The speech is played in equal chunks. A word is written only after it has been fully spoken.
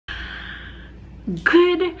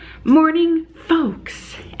Good morning,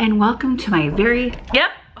 folks, and welcome to my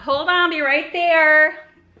hold on, be right there.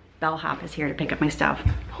 Bellhop is here to pick up my stuff.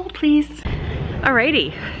 Hold, please.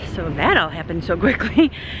 Alrighty, so that all happened so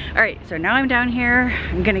quickly. Alright, so now I'm down here.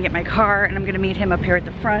 I'm gonna get my car and I'm gonna meet him up here at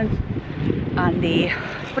the front on the,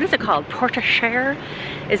 what is it called? Porte-cochere?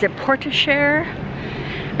 Is it porte-cochere?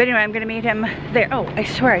 But anyway, I'm gonna meet him there. Oh, I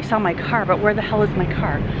swear I saw my car, but where the hell is my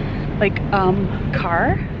car? Like,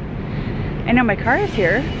 car? I know my car is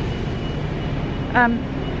here.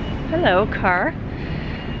 Hello, car.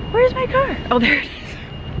 Where's my car? Oh, there it is.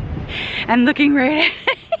 I'm looking right at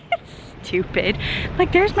it. Stupid.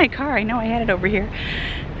 Like, there's my car. I know I had it over here.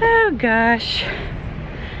 Oh, gosh.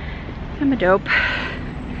 I'm a dope.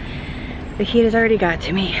 The heat has already got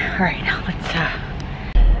to me. All right, now let's,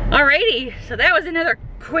 Alrighty, so that was another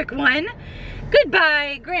quick one.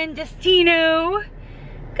 Goodbye, Gran Destino.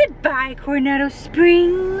 Goodbye, Coronado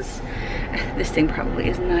Springs. This thing probably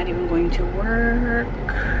is not even going to work.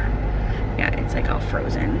 Yeah, it's like all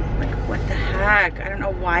frozen. Like, what the heck? I don't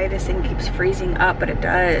know why this thing keeps freezing up, but it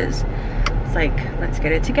does. It's like, let's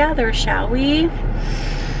get it together, shall we?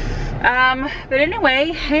 But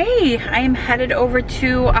anyway, hey, I am headed over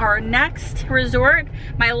to our next resort,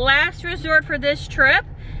 my last resort for this trip.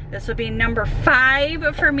 This will be number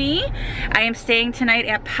 5 for me. I am staying tonight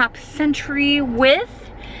at Pop Century with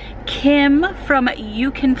Kim from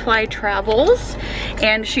You Can Fly Travels,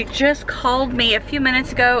 and she just called me a few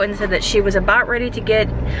minutes ago and said that she was about ready to get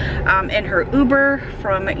in her Uber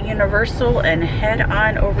from Universal and head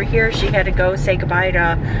on over here. She had to go say goodbye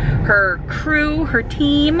to her crew, her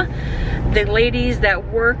team, the ladies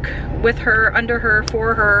that work with her, under her,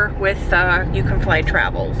 for her with You Can Fly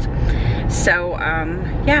Travels. So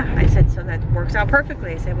yeah, I said, so that works out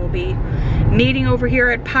perfectly. I said we'll be meeting over here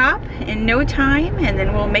at Pop in no time, and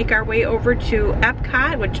then we'll make our way over to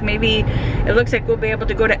Epcot, which maybe it looks like we'll be able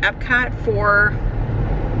to go to Epcot for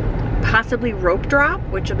possibly rope drop,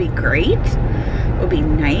 which will be great. It'll be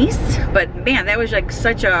nice. But man, that was like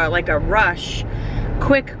such a rush.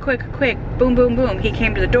 Quick, boom, boom, boom. He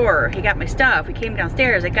came to the door, he got my stuff, we came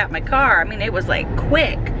downstairs, I got my car. I mean, it was like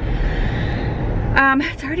quick.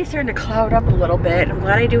 It's already starting to cloud up a little bit. I'm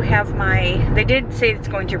glad I do have my, they did say it's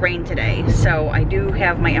going to rain today, so I do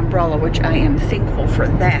have my umbrella, which I am thankful for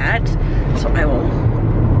that. So I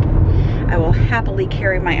will happily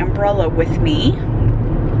carry my umbrella with me.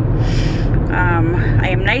 I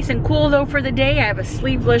am nice and cool though for the day. I have a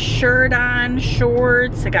sleeveless shirt on,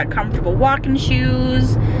 shorts, I got comfortable walking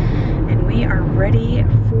shoes, and we are ready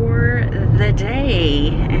for the day.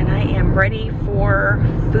 And I am ready for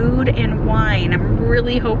food and wine. I'm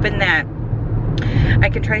really hoping that I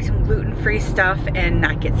can try some gluten-free stuff and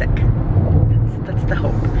not get sick. That's the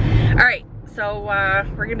hope. All right, so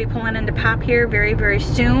we're gonna be pulling into Pop here very, very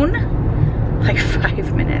soon. Like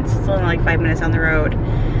 5 minutes. It's only like 5 minutes on the road.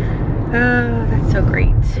 Oh, that's so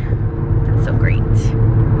great. That's so great.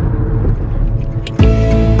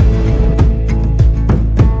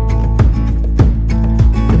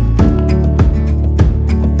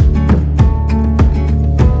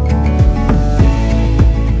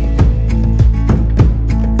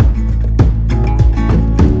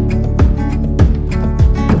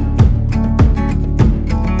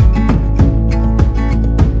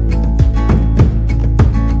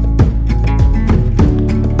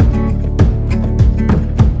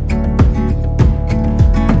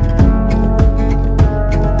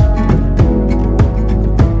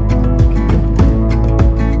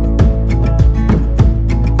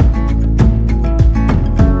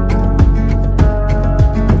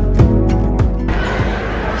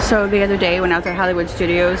 So the other day when I was at Hollywood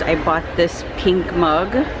Studios, I bought this pink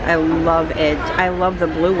mug. I love it. I love the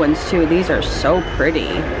blue ones too. These are so pretty.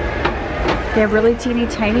 They have really teeny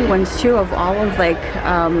tiny ones too of all of like,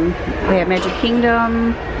 they have Magic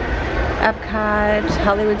Kingdom, Epcot,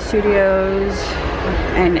 Hollywood Studios,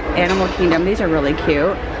 and Animal Kingdom. These are really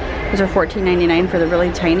cute. These are $14.99 for the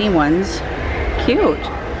really tiny ones. Cute.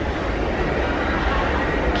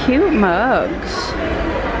 Cute mugs.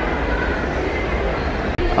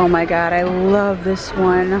 Oh my god, I love this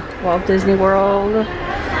one. Walt Disney World.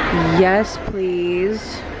 Yes, please.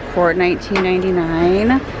 For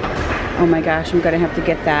 $19.99. Oh my gosh, I'm gonna have to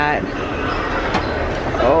get that.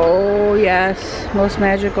 Oh yes, most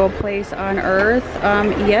magical place on earth.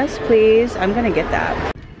 Yes, please. I'm gonna get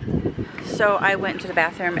that. So I went to the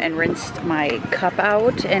bathroom and rinsed my cup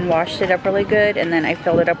out and washed it up really good, and then I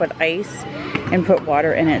filled it up with ice and put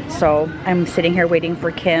water in it. So I'm sitting here waiting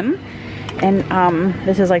for Kim. And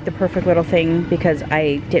this is like the perfect little thing because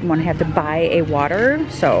I didn't want to have to buy a water.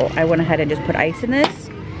 So I went ahead and just put ice in this.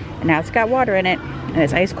 And now it's got water in it and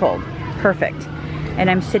it's ice cold. perfect. And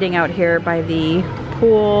I'm sitting out here by the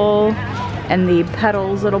pool and the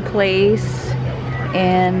Petals little place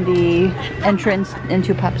and the entrance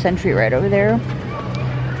into Pop Century right over there.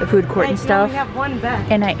 The food court and stuff. We have one back.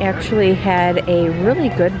 And I actually had a really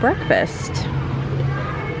good breakfast.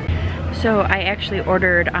 So I actually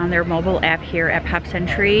ordered on their mobile app here at Pop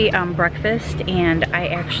Century breakfast, and I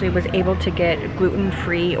actually was able to get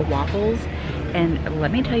gluten-free waffles. And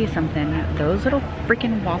let me tell you something, those little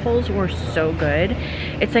freaking waffles were so good.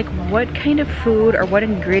 It's like, what kind of food or what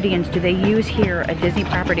ingredients do they use here at Disney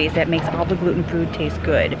properties that makes all the gluten food taste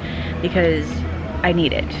good? Because I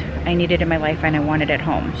need it. I need it in my life and I want it at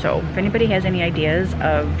home. So if anybody has any ideas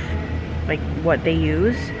of like what they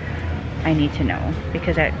use, I need to know,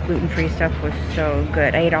 because that gluten-free stuff was so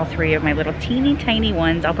good. I ate all 3 of my little teeny tiny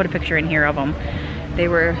ones. I'll put a picture in here of them. They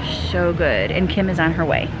were so good. And Kim is on her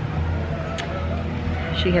way.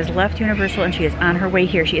 She has left Universal and she is on her way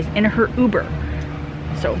here. She is in her Uber.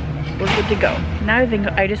 So we're good to go. Now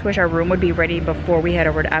I just wish our room would be ready before we head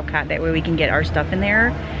over to Epcot. That way we can get our stuff in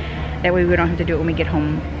there. That way we don't have to do it when we get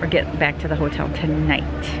home or get back to the hotel tonight.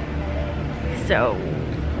 So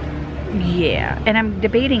yeah, and I'm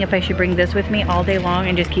debating if I should bring this with me all day long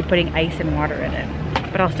and just keep putting ice and water in it.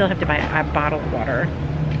 But I'll still have to buy a bottled water.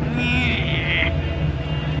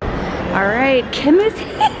 All right, Kim is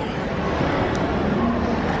here.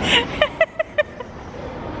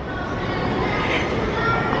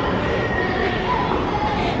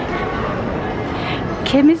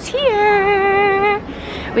 Kim is here.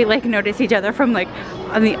 We like notice each other from like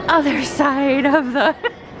on the other side of the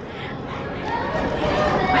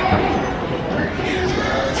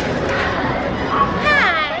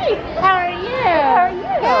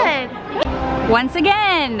Once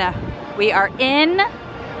again, we are in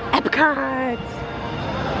Epcot.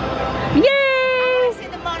 Yay! I see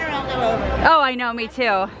the monorail go over. Oh, I know, me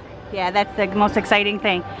too. Yeah, that's the most exciting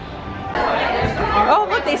thing. Oh,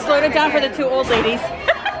 look, they slowed it down for the 2 old ladies.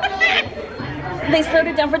 They slowed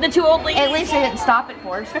it down for the 2 old ladies. At least they didn't stop it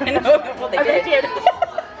for us. I know, well, they did.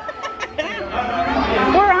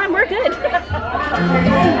 We're on, we're good.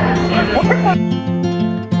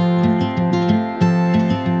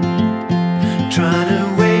 Trying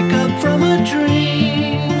to wake up from a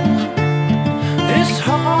dream is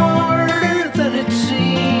harder than it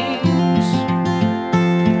seems.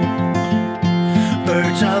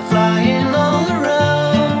 Birds are flying all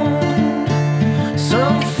around,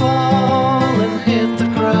 some fall and hit the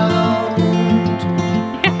ground.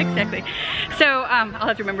 Exactly. So I'll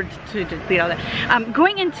have to remember to delete all that.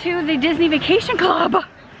 Going into the Disney Vacation Club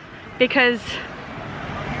because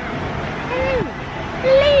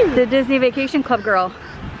the Disney Vacation Club girl.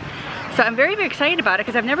 So I'm very, very excited about it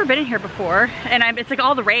because I've never been in here before, and it's like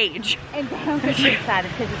all the rage. And don't get too excited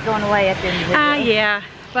because it's going away at the end of the day. Yeah,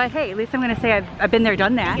 but hey, at least I'm gonna say I've been there,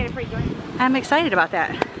 done that. Get a free drink. I'm excited about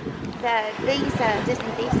that. The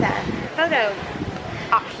Disney Visa photo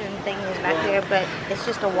option thing is back there, but it's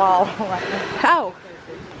just a wall. Oh,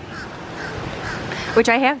 which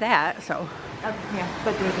I have that, so. Oh, yeah,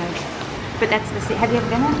 but there's no. But that's the. Have you ever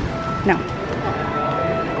been there? No.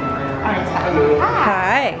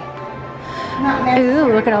 Hi.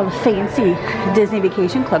 Ooh, look at all the fancy Disney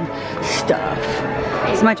Vacation Club stuff.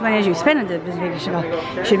 As much money as you spend on the Disney Vacation Club,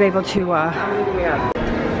 you should be able to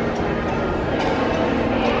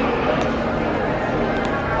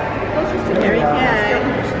Very good.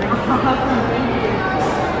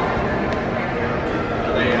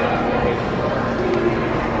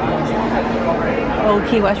 Old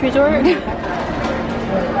Key West Resort.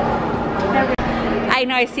 I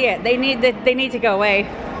know, I see it. They need to go away.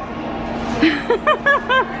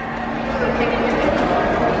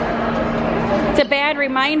 It's a bad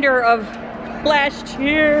reminder of last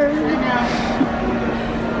year.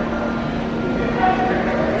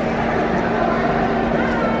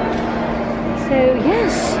 So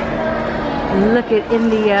yes, look at in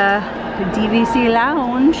the DVC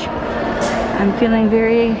lounge. I'm feeling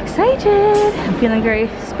very excited. I'm feeling very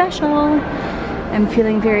special. I'm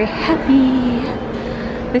feeling very happy.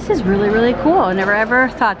 This is really, really cool. I never ever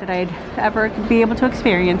thought that I'd ever be able to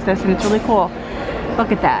experience this, and it's really cool.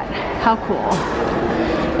 Look at that. How cool.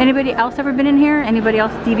 Anybody else ever been in here? Anybody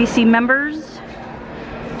else DVC members?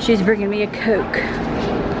 She's bringing me a Coke.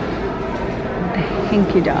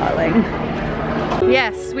 Thank you, darling.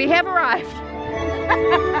 Yes, we have arrived.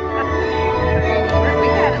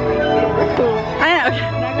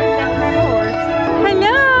 I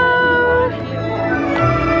know. Hello.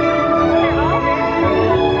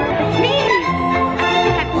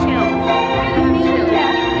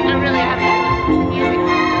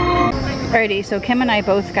 Alrighty, so Kim and I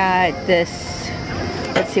both got this.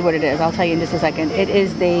 It's let's see what it is. I'll tell you in just a second. It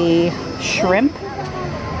is the shrimp.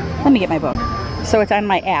 Let me get my book. So it's on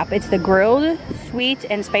my app. It's the grilled sweet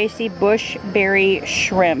and spicy bush berry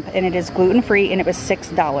shrimp, and it is gluten-free, and it was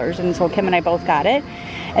 $6. And so Kim and I both got it.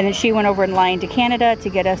 And then she went over in line to Canada to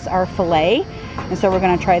get us our filet. And so we're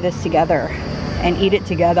gonna try this together and eat it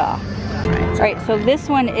together. All right, so this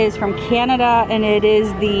one is from Canada, and it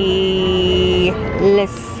is the Le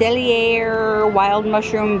Cellier Wild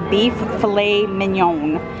Mushroom Beef Filet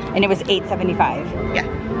Mignon, and it was $8.75. Yeah.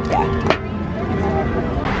 Yeah.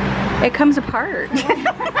 It comes apart. I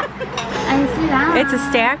see that. It's a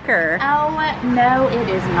stacker. Oh, no, it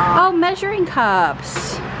is not. Oh, measuring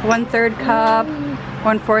cups. 1/3 cup,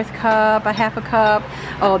 1/4 cup, a half a cup.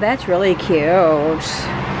 Oh, that's really cute.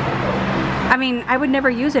 I mean, I would never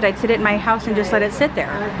use it. I'd sit it in my house and just let it sit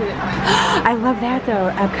there. I love that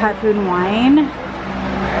though. Epcot food and wine.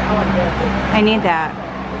 I need that.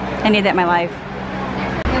 I need that in my life.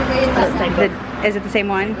 Is it the same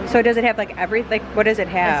one? So does it have like what does it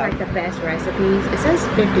have? It's like the best recipes. It says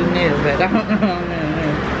 50 new, but I don't know.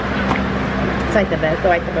 It's like the best,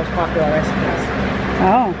 like the most popular recipes.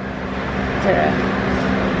 Oh.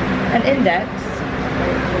 An index.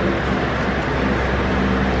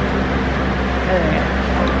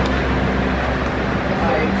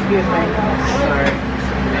 Excuse me. Sorry.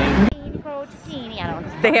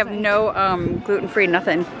 They have no gluten-free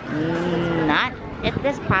nothing. Not at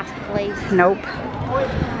this pasta place. Nope.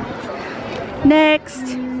 Next.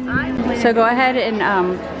 So go ahead and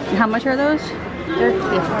how much are those? They're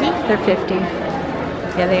 50. They're 50.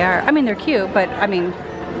 Yeah, they are. I mean, they're cute, but I mean,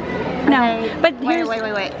 no. But here's, wait.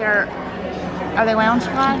 Are they lounge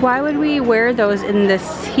squad? why would we wear those in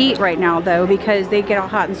this heat right now, though? Because they get all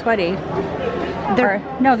hot and sweaty.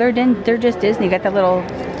 No, they're just Disney. Got that little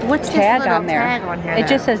What's tag this little on there. Tag on here, it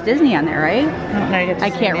just says Disney on there, right? I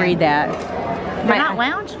can't read that. They're not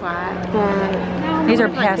lounge squad. These are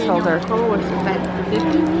pass holder.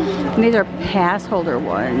 These are pass holder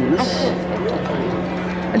ones.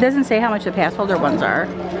 It doesn't say how much the pass holder ones are,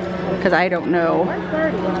 because I don't know.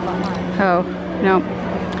 Oh, no.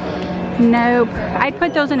 Nope. I'd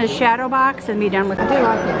put those in a shadow box and be done with it.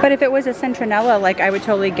 But if it was a citronella, like, I would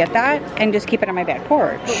totally get that and just keep it on my back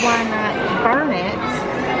porch. But why not burn it?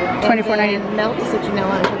 $24.90. Melt the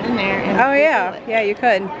citronella and put it in there. And oh yeah, yeah, you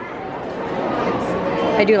could.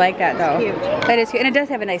 I do like that though. Cute. That is cute, and it does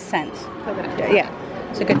have a nice scent. Yeah,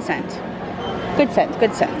 it's a good scent. Good scent,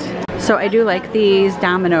 good scent. So I do like these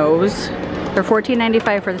dominoes. They're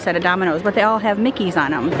 $14.95 for the set of dominoes, but they all have Mickeys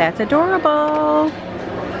on them. That's adorable.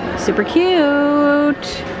 Super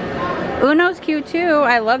cute. Uno's cute too.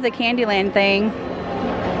 I love the Candyland thing.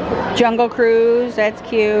 Jungle Cruise, that's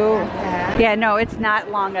cute. Yeah, no, it's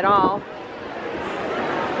not long at all.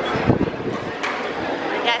 We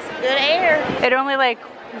got some good air. It only like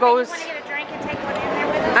goes. You want to get a drink and take one in there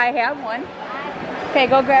with us? I have one. Okay,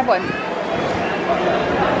 go grab one.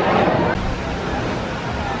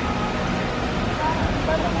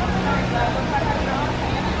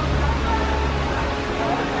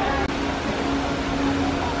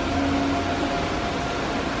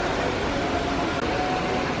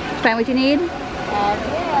 Find what you need? Yeah.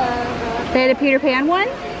 They had a Peter Pan one?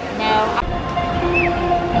 No.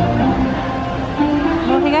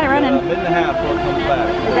 Well, they got it running. Minute and a half before it comes back.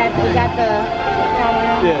 Is that the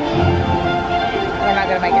camera? Yes. We're not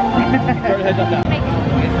gonna make it. Turn heads up now.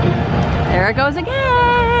 There it goes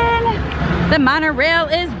again. The monorail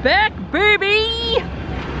is back, baby.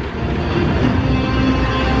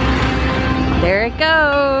 There it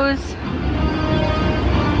goes.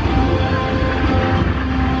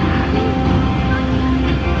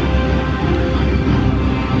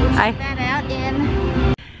 That out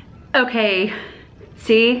in. Okay,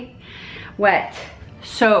 see? Wet,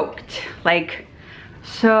 soaked, like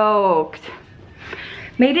soaked.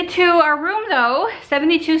 Made it to our room though,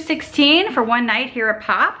 7216 for one night here at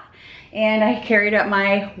Pop. And I carried up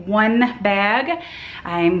my one bag.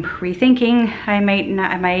 I'm rethinking I might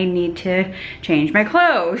need to change my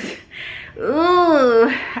clothes. Ooh,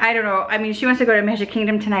 I don't know. I mean, she wants to go to Magic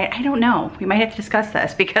Kingdom tonight. I don't know. We might have to discuss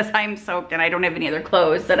this because I'm soaked and I don't have any other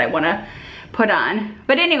clothes that I want to put on.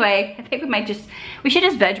 But anyway, I think we should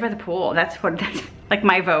just veg by the pool. That's like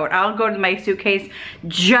my vote. I'll go to my suitcase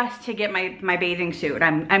just to get my bathing suit.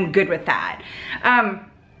 I'm good with that.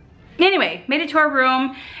 Anyway, made it to our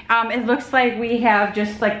room. It looks like we have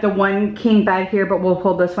just like the one king bed here, but we'll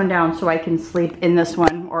pull this one down so I can sleep in this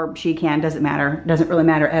one or she can, doesn't matter. Doesn't really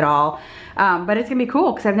matter at all. But it's gonna be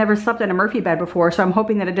cool because I've never slept in a Murphy bed before, so I'm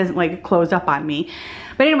hoping that it doesn't like close up on me.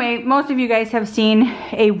 But anyway, most of you guys have seen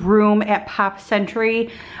a room at Pop Century.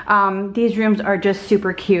 These rooms are just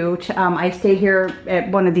super cute. I stayed here at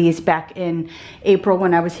one of these back in April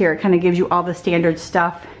when I was here. It kind of gives you all the standard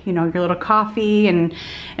stuff, you know, your little coffee and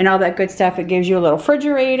all that good stuff. It gives you a little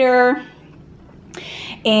refrigerator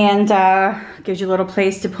and gives you a little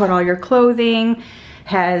place to put all your clothing.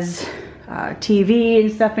 Has TV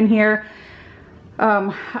and stuff in here.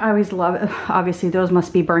 I always love it. Obviously those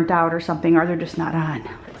must be burnt out or something, or they're just not on.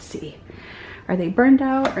 Let's see. Are they burned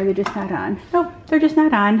out or are they just not on? No, they're just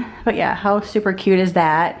not on. But yeah, how super cute is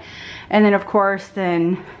that? And then of course,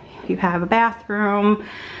 then you have a bathroom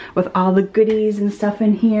with all the goodies and stuff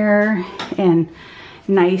in here, and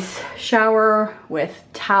nice shower with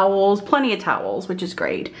towels, plenty of towels, which is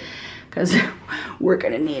great because we're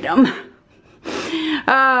gonna need them.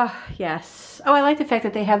 Yes. Oh, I like the fact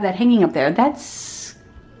that they have that hanging up there.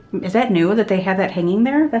 Is that new that they have that hanging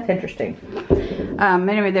there? That's interesting.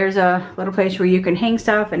 Anyway, there's a little place where you can hang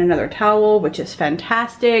stuff and another towel, which is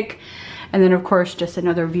fantastic. And then of course, just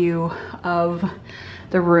another view of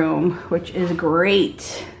the room, which is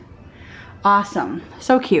great. Awesome.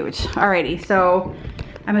 So cute. Alrighty, so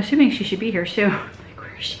I'm assuming she should be here soon. Like,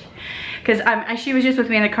 where is she? Because she was just with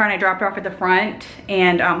me in the car and I dropped her off at the front,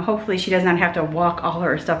 and hopefully she does not have to walk all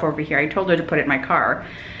her stuff over here. I told her to put it in my car,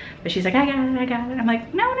 but she's like, I got it, I got it. I'm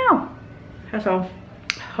like, no. So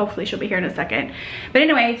hopefully she'll be here in a second. But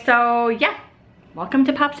anyway, so yeah, welcome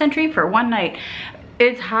to Pop Century for one night.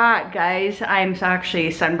 It's hot, guys. I'm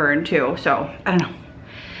actually sunburned too, so I don't know.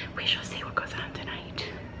 We shall see what goes on tonight.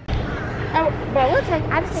 Oh, well, we'll take.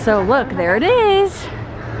 So look, there it is,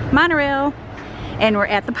 monorail. And we're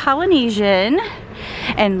at the Polynesian,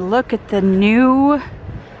 and look at the new,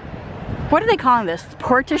 what are they calling this?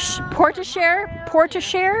 Porte-a-share?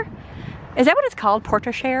 Is that what it's called?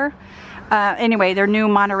 Porte-a-share? Anyway, their new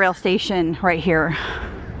monorail station right here.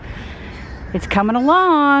 It's coming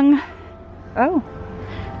along. Oh.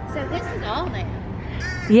 So this is all new.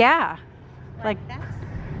 Yeah. Like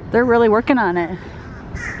they're really working on it.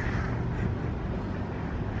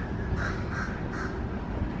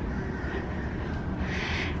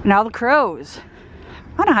 And all the crows.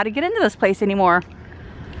 I don't know how to get into this place anymore.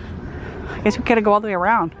 I guess we gotta go all the way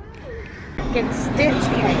around. Get stitch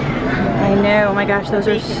cake. I know, oh my gosh, those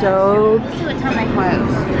are so cute. See what's on my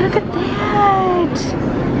clothes. Look at that.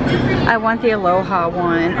 I want the Aloha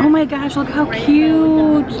one. Oh my gosh, look how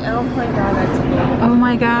cute. Oh my god, that's cute. Oh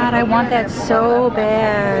my god, I want that so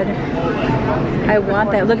bad. I want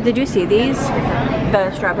that. Look, did you see these? The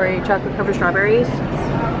strawberry, chocolate covered strawberries.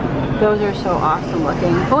 Those are so awesome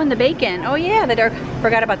looking. Oh, and the bacon. Oh yeah, the dark.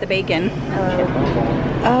 Forgot about the bacon.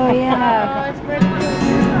 Oh yeah. Oh, it's pretty.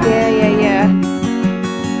 Yeah.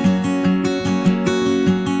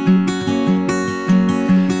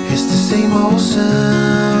 It's the same old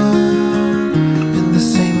sound in the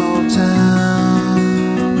same old town.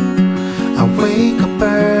 I wake up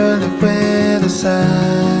early with a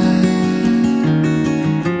sigh.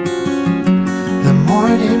 The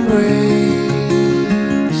morning breaks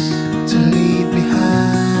to leave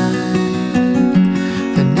behind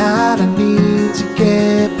the night I need to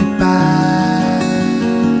get me by.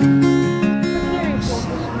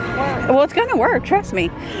 Well, it's gonna work. Trust me.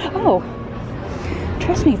 Oh.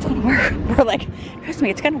 Trust me, it's gonna work. We're like, trust me,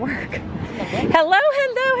 it's gonna work. Hello.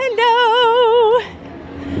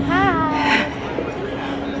 Hi.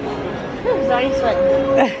 Ooh, sorry, sweating.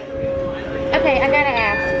 Okay, I gotta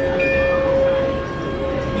ask.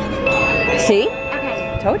 See?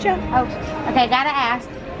 Okay. Told ya. Oh, okay, gotta ask.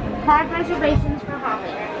 Card reservations for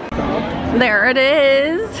Holly. There it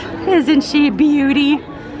is. Isn't she a beauty?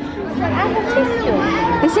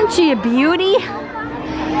 Isn't she a beauty?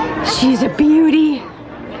 She's a beauty.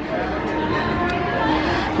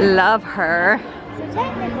 Love her. So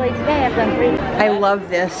technically today I've done 3. I love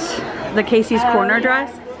this. The Casey's Corner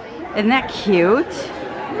dress. Isn't that cute?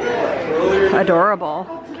 Adorable.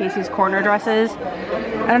 Casey's Corner dresses.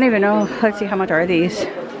 I don't even know. Let's see, how much are these?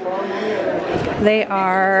 They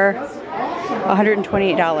are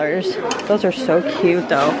 $128. Those are so cute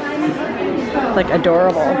though. Like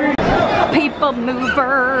adorable. People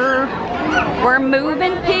mover. We're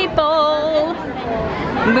moving people.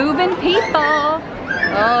 Moving people.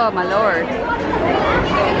 Oh my lord.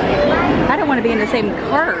 I don't want to be in the same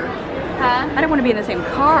car. Huh? I don't want to be in the same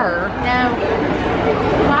car. No.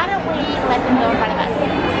 Why don't we let them go in front of us?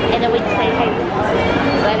 And then we can say, hey,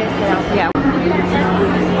 let us get off. Yeah.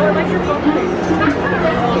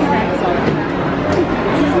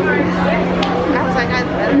 I was like, I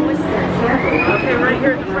was okay, right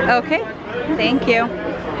here. Thank you.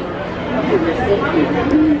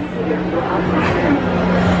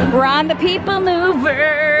 We're on the people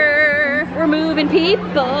mover. We're moving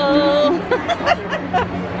people.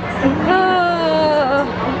 Oh.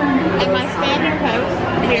 And my standard pose.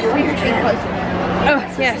 Here, we are being closer. Oh,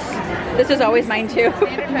 yes. This is always mine too.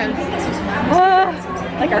 Standard pose. Oh,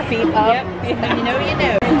 like our feet up. Yep. Yeah. You know you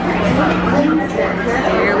know.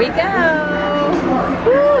 Here we go.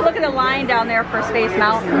 Woo, look at the line down there for Space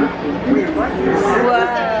Mountain.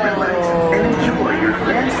 Whoa. Enjoy your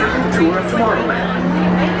grand tour of Tomorrowland.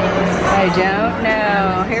 I don't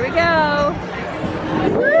know. Here we go.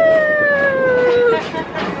 Woo!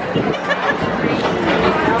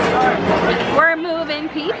 We're moving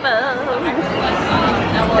people.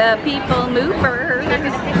 The people mover.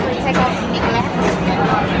 Take off the glasses.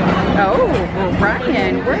 Oh, well,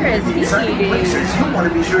 Ryan, where is he eating? You want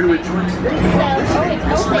to be sure to enjoy today.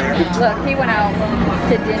 Look, he went out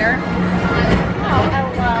to dinner. I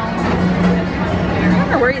don't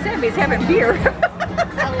know where he's at, but he's having beer.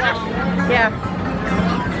 Yeah.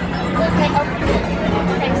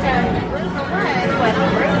 Okay, so rumor was, well,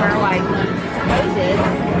 rumor, like, supposed,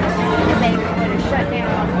 and they were going to shut down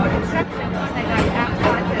construction once they got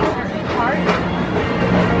outside to a certain part.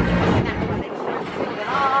 And that's when they shut it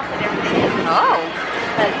off and everything. Oh.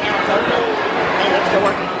 But now it's open and they're still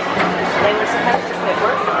working. They were supposed to quit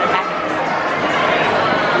working on it back in December.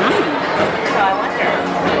 So I wonder.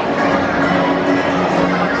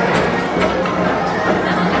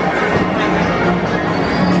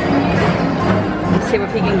 See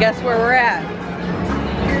if he can guess where we're at.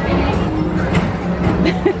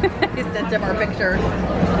 He sent him our picture.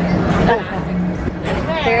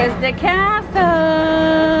 There's the castle.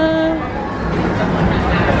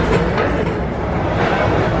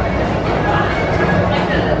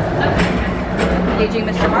 Paging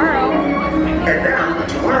Mr. Morrow. And now, the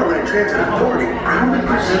Tomorrowland Transit Authority proudly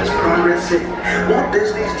presents Progress City, Walt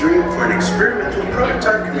Disney's dream for an experimental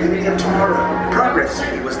prototype community of tomorrow. Progress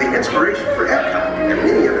City was the inspiration for Epcot, and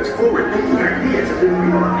many of its forward-thinking ideas have been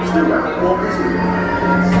realized throughout Walt Disney World.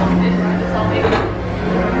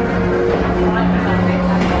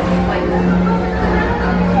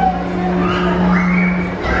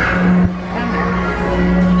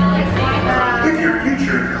 If your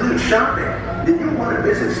future includes shopping, then you'll want to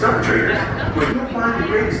visit Star Traders, where you'll find the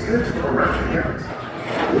greatest goods from around the galaxy.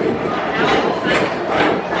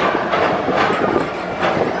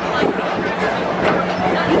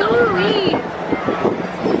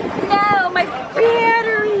 No, my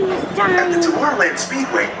battery's dying. At the Tomorrowland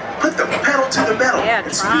Speedway, put the pedal to the metal and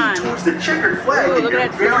Tron. speed towards the checkered flag Ooh, in look your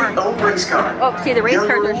at that very Tron. own race car. Oh, see, the race Young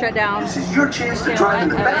cars are girl, shut down. This is your chance to drive in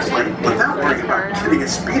the fast lane without worrying about getting a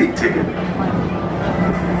speeding ticket.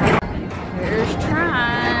 Here's Tron.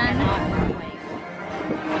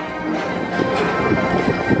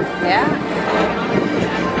 Yeah.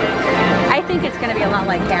 I think it's going to be a lot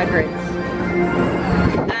like Hagrid's. 100%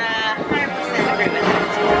 agree with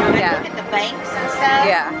that. Yeah. Look at the banks and stuff.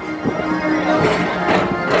 Yeah.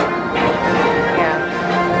 Yeah.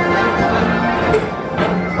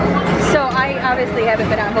 So I obviously haven't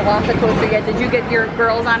been on Velocicoaster yet. Did you get your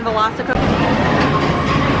girls on Velocicoaster?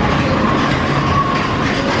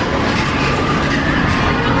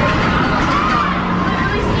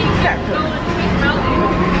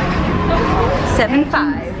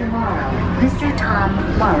 7-5. Tomorrow, Mr. Tom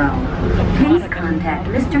Morrow. Please contact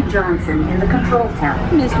Mr. Johnson in the control tower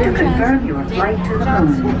Mr. to confirm your flight to the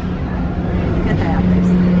moon.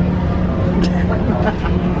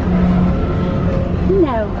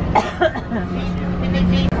 No.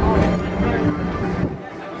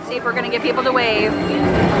 See if we're gonna get people to wave.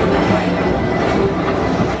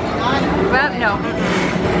 Well, no.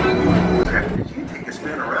 You take a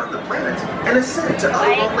spin around the planet and ascend to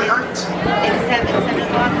otherworldly heights. It's 7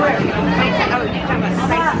 o'clock. Where? Oh, you're talking about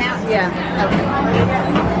Space Mountain? Yeah. Okay.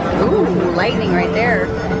 Ooh, lightning right there.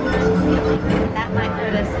 That might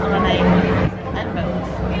put us on a unboat.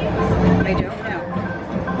 I don't know.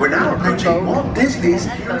 We're now approaching Walt Disney's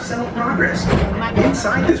Carousel of Progress.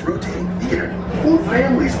 Inside this rotating theater, full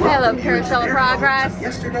families Hello, welcome you into Carousel of their Progress. homes of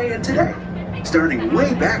yesterday and today, starting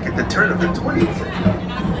way back at the turn of the 20th century.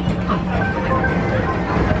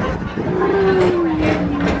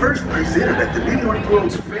 First presented at the New York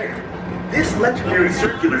World's Fair, this legendary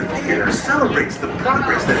circular theater celebrates the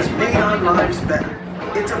progress that has made our lives better.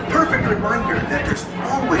 It's a perfect reminder that there's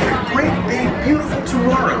always a great, big, beautiful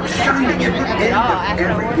tomorrow shining at the end of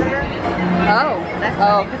every day.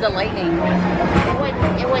 Oh, because of lightning.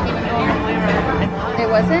 It wasn't even going where It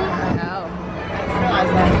wasn't? No.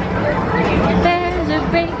 There's a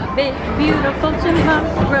great, big, beautiful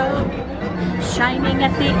tomorrow shining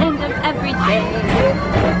at the end of every day.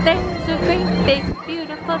 There's a great big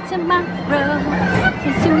beautiful tomorrow,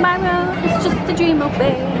 and tomorrow is just a dream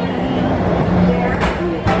away.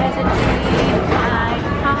 There's a dream I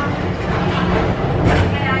have.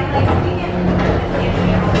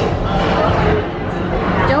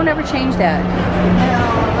 Don't ever change that.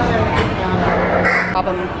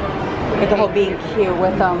 Problem with the whole being cute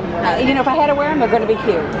with them. You know, if I had to wear them, they're going to be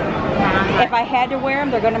cute. If I had to wear them,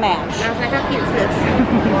 they're going to match. I was like, how cute is this?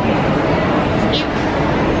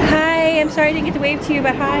 Hi, I'm sorry I didn't get to wave to you,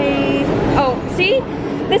 but hi. Oh, see?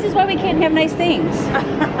 This is why we can't have nice things.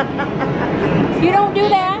 You don't do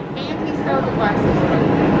that. Angie stole the glasses.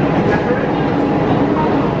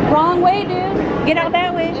 Wrong way, dude. Get out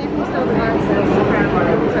that way. Angie stole the glasses.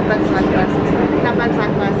 Some Bugs Life glasses. Not Bugs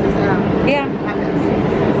Life glasses. Yeah.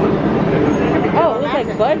 Oh, it looks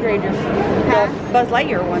like Bud Rangers. The Buzz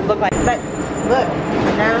Lightyear one looked like. But look,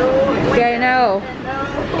 no. Yeah, I know.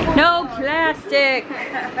 No plastic.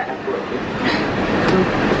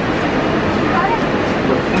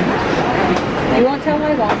 You won't tell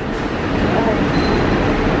I won't.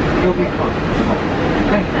 You'll be fine.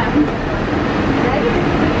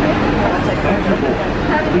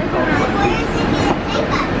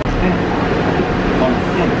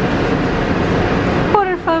 Por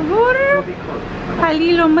favor.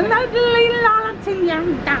 Halilo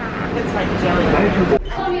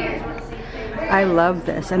I love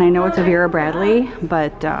this, and I know it's a Vera Bradley,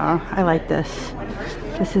 but I like this.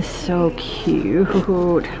 This is so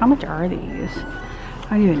cute. How much are these? I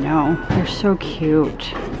don't even know. They're so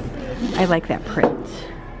cute. I like that print.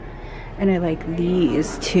 And I like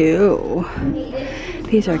these too.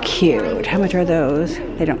 These are cute. How much are those?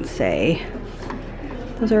 They don't say.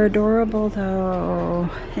 Those are adorable though.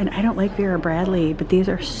 And I don't like Vera Bradley, but these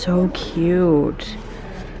are so cute.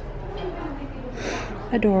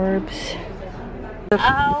 Adorbs.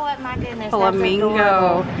 Oh my goodness.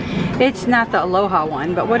 Flamingo. It's not the Aloha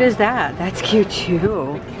one, but what is that? That's cute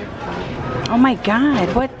too. Oh my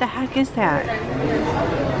god, what the heck is that?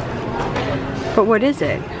 But what is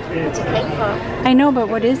it? It's a cake pop. I know, but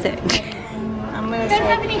what is it? You guys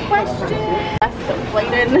have any questions? That's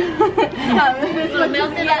deflated. This one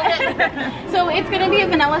melted. So it's gonna be a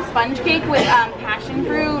vanilla sponge cake with passion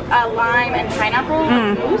fruit, lime, and pineapple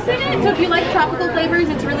mousse in it. So if you like tropical flavors,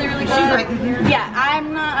 it's really, really good. Yeah,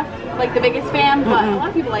 I'm not like the biggest fan, but a lot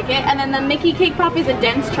of people like it. And then the Mickey cake pop is a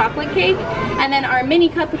dense chocolate cake, and then our mini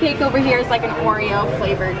cupcake over here is like an Oreo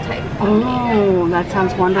flavored type. Oh, that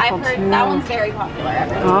sounds wonderful. I've heard too. that one's very popular.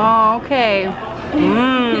 Oh, okay.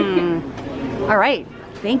 All right.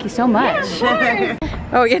 Thank you so much. Yeah,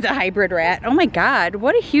 Oh, yeah, the hybrid rat. Oh my god,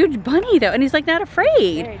 what a huge bunny though. And he's like not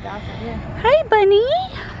afraid. Very docile, yeah. Hi, bunny.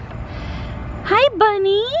 Hi,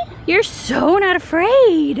 bunny. You're so not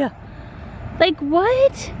afraid. Like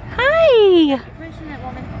what? Hi. Pushing that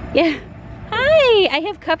woman. Yeah. Hi, I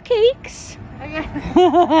have cupcakes. Okay.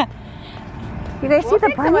 You guys see the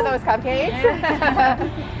Take some bunny? of those cupcakes.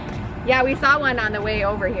 Yeah, we saw one on the way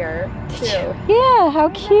over here too. Yeah, how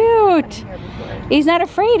cute. Here before. He's not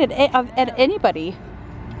afraid at anybody.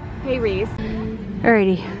 Hey Reese.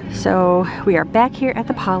 Alrighty, so we are back here at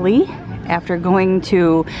the Poly after going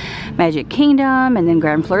to Magic Kingdom and then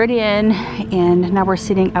Grand Floridian, and now we're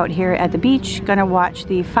sitting out here at the beach gonna watch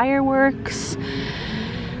the fireworks.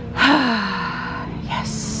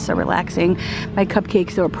 Yes, so relaxing. My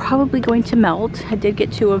cupcakes are probably going to melt. I did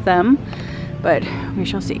get 2 of them, but we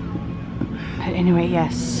shall see. But anyway,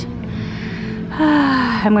 yes.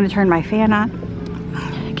 I'm gonna turn my fan on.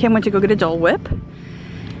 Kim went to go get a Dole Whip,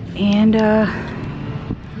 and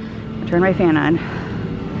turn my fan on.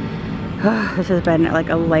 This has been like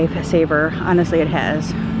a lifesaver. Honestly, it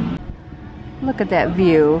has. Look at that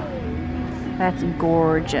view. That's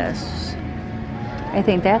gorgeous. I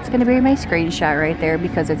think that's gonna be my screenshot right there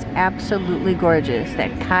because it's absolutely gorgeous.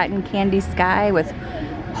 That cotton candy sky with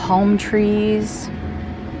palm trees.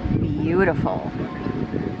 Beautiful.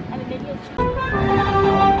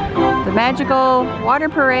 The magical water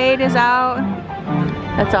parade is out.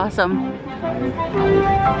 That's awesome.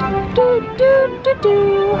 Do, do, do,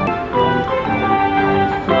 do.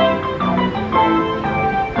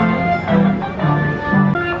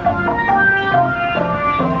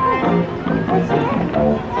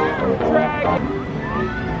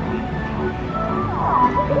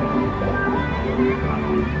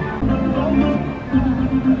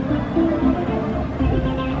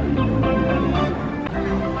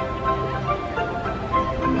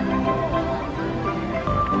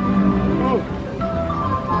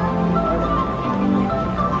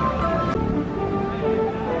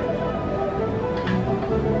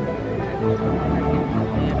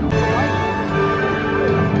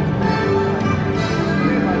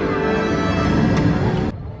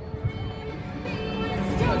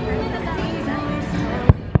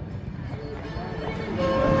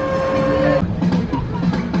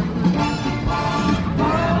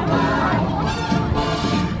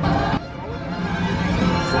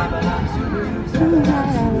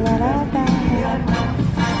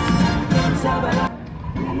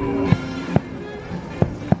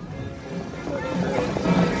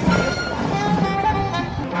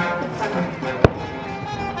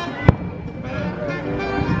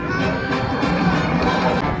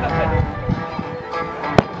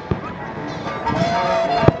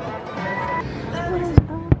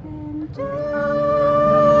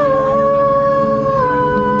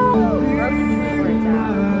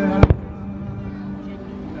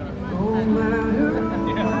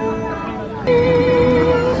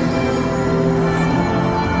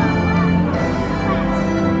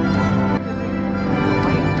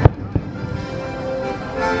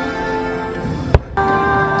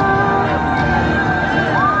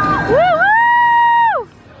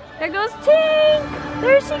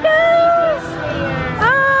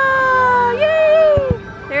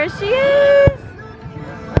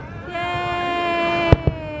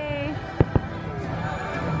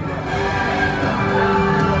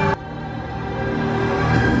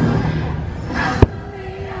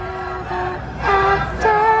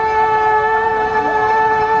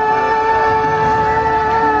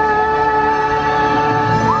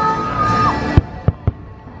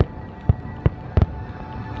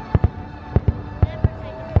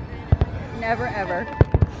 Never ever.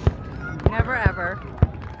 Never ever.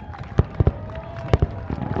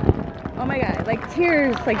 Oh my god, like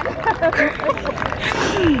tears, like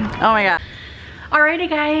oh my god. Alrighty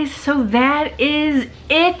guys, so that is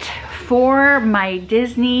it for my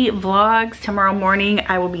Disney vlogs. Tomorrow morning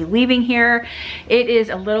I will be leaving here. It is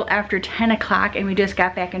a little after 10 o'clock and we just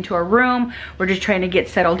got back into our room. We're just trying to get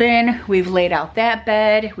settled in. We've laid out that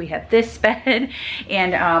bed. We have this bed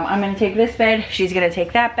and I'm gonna take this bed. She's gonna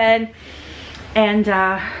take that bed. And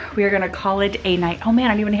we are gonna call it a night. Oh man,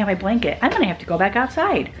 I don't even have my blanket. I'm gonna have to go back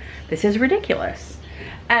outside. This is ridiculous.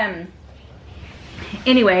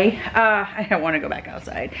 Anyway, I don't wanna go back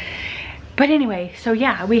outside. But anyway, so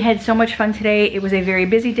yeah, we had so much fun today. It was a very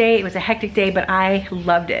busy day. It was a hectic day, but I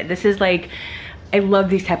loved it. This is like, I love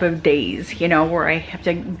these type of days, you know, where I have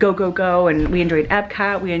to go, and we enjoyed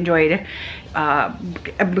Epcot. We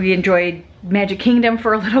enjoyed Magic Kingdom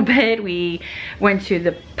for a little bit. We went to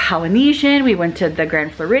the Polynesian. We went to the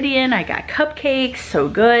Grand Floridian. I got cupcakes, so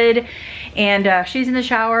good. And she's in the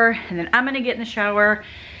shower, and then I'm gonna get in the shower,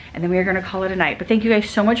 and then we are gonna call it a night. But thank you guys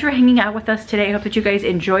so much for hanging out with us today. I hope that you guys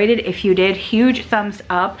enjoyed it. If you did, huge thumbs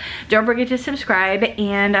up. Don't forget to subscribe,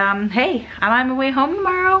 and hey, I'm on my way home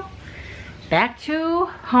tomorrow. Back to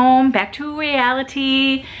home, back to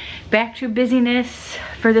reality, back to busyness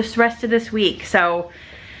for this rest of this week. So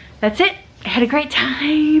that's it. I had a great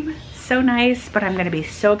time. So nice, but I'm gonna be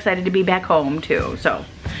so excited to be back home too. So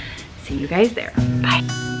see you guys there.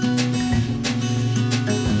 Bye.